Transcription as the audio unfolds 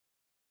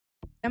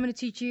I'm going to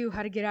teach you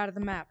how to get out of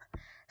the map.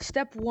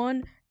 Step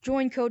 1,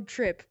 join code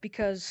TRIP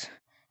because.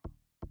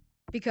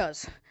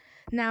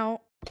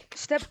 Now,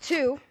 step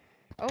 2.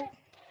 Oh.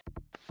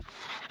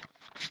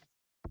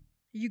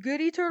 You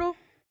good, E-Turtle?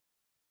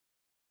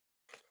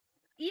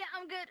 Yeah,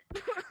 I'm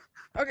good.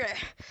 Okay.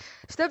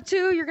 Step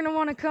 2, you're going to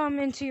want to come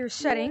into your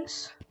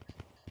settings.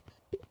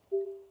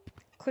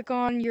 Click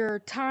on your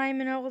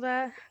time and all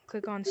that.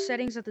 Click on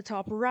settings at the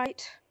top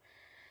right.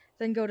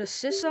 Then go to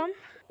system.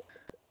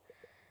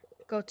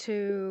 Go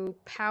to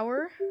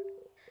power.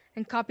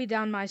 And copy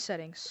down my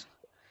settings.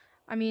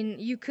 I mean,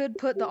 you could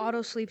put the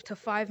auto sleep to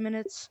 5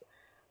 minutes,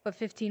 but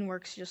 15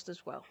 works just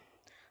as well.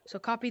 So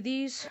copy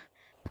these.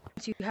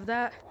 Once you have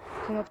that,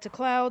 come up to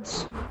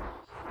clouds,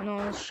 and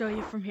I'll show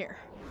you from here.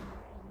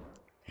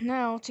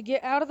 Now, to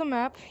get out of the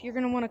map, you're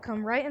going to want to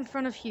come right in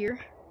front of here.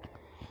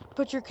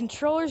 Put your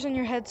controllers and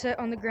your headset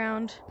on the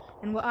ground,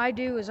 and what I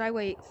do is I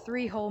wait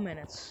 3 whole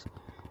minutes.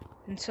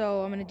 And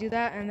so I'm going to do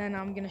that, and then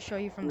I'm going to show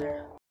you from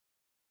there.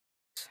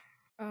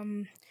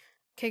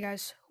 Okay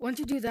guys, once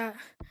you do that,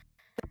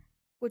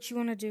 what you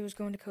want to do is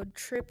go into code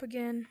TRIP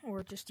again,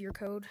 or just your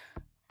code.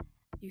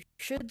 You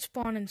should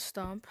spawn in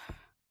Stump.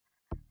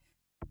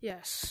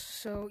 Yes,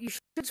 so you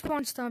should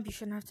spawn Stump, you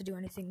shouldn't have to do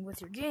anything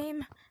with your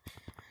game.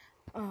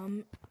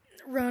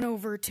 Run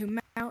over to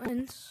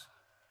Mountains.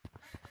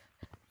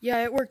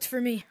 Yeah, it worked for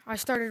me. I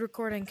started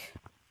recording.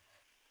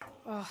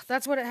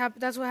 That's what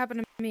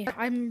happened to me.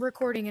 I'm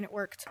recording and it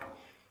worked.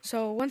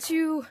 So once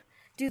you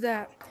do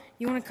that,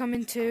 you want to come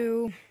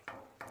into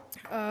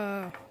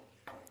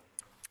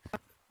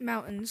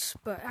Mountains,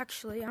 but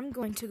actually I'm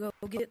going to go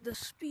get the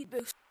speed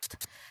boost.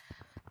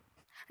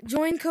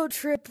 Join code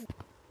TRIP.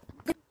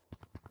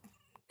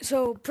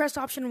 So press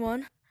option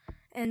 1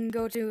 and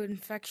go to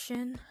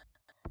infection.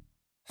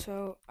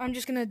 So I'm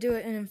just gonna do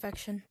it in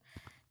infection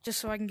just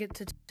so I can get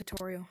to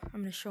tutorial.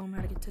 I'm gonna show them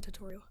how to get to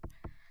tutorial.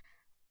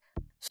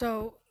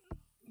 So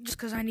just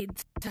because I need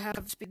to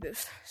have speed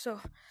boost.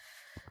 So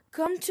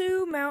come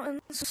to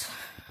Mountains.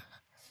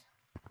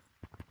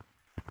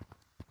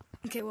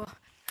 Okay, well,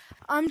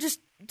 I'm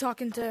just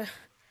talking to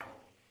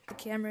the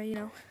camera, you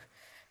know.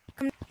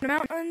 Come to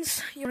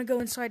Mountains. You want to go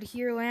inside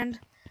here, land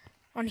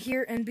on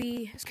here, and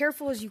be as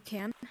careful as you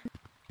can.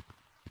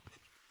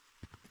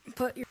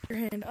 Put your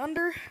hand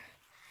under,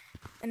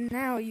 and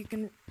now you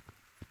can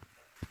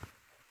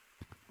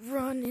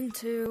run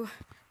into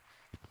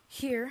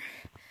here.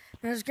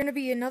 Now there's going to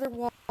be another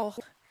wall,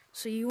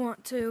 so you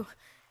want to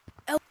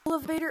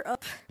elevator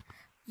up,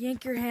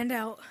 yank your hand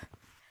out,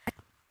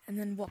 and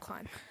then wall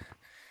climb.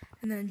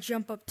 And then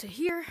jump up to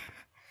here.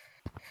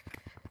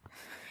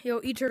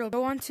 Yo, E-Turtle,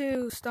 go on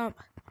to Stump.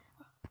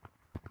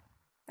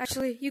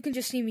 Actually, you can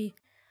just see me.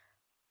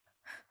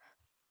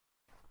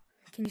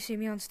 Can you see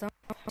me on Stump?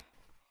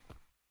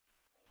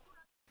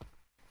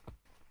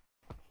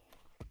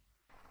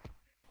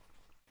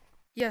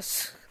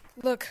 Yes,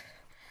 look.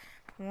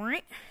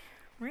 Right.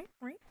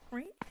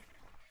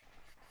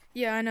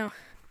 Yeah, I know.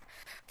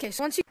 Okay,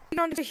 so once you get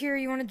onto here,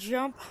 you want to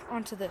jump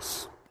onto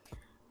this.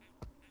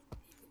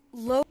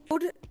 Load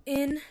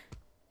in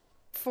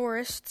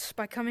forests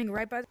by coming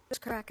right by this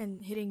crack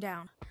and hitting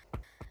down.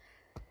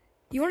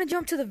 You want to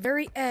jump to the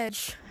very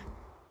edge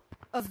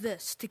of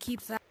this to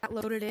keep that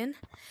loaded in,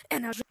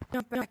 and now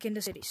jump back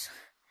into cities.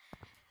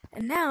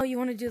 And now you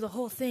want to do the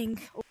whole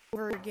thing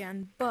over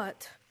again,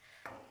 but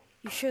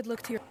you should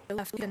look to your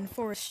left and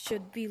forest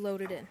should be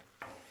loaded in.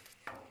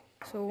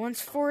 So once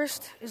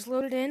forest is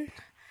loaded in,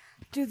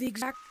 do the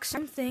exact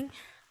same thing.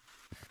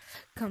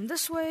 Come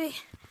this way,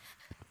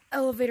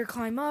 elevator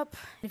climb up.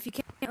 If you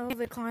can't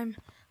elevator climb,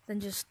 then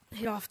just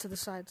hit off to the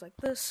sides like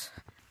this.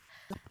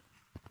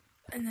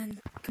 And then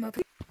come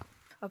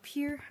up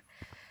here.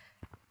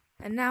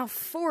 And now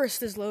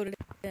forest is loaded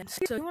in.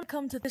 So you want to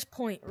come to this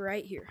point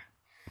right here.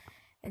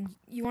 And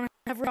you want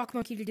to have Rock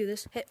Monkey to do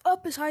this. Hit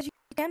up as high as you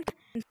can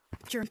and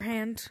put your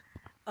hand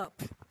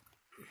up.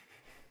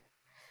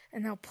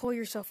 And now pull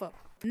yourself up.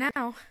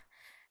 Now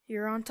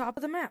you're on top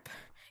of the map.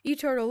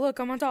 E-Turtle, look,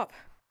 I'm on top.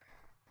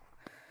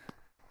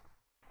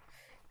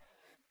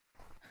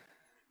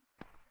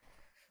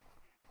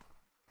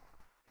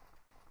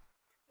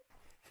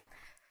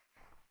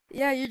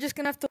 Yeah, you're just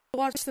gonna have to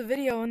watch the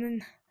video and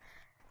then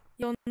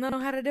you'll know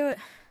how to do it.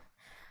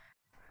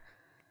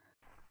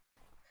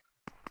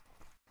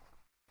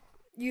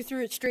 You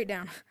threw it straight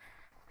down.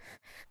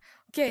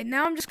 Okay,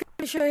 now I'm just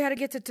gonna show you how to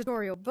get to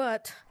tutorial,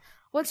 but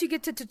once you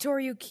get to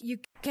tutorial, you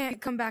can't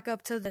come back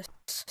up to this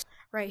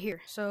right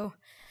here. So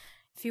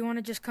if you want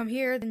to just come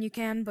here, then you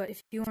can, but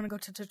if you want to go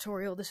to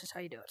tutorial, this is how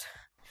you do it.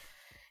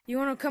 You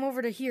want to come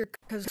over to here,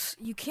 because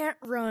you can't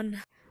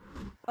run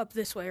up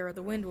this way or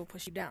the wind will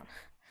push you down.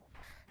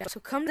 So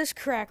come to this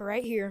crack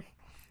right here,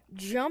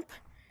 jump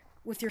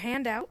with your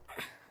hand out,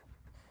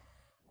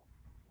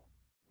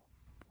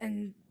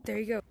 and there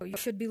you go. You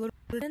should be loaded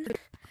in.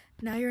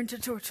 Now you're into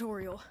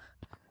tutorial.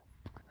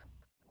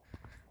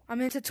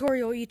 I'm in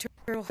tutorial,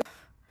 E-Turtle.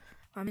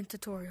 I'm in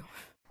tutorial.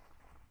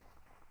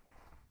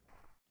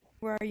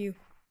 Where are you?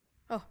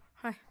 Oh,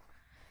 hi.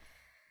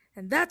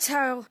 And that's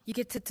how you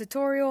get to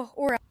tutorial,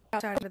 or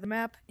outside of the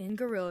map in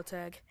Gorilla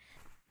Tag.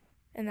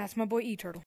 And that's my boy E-Turtle.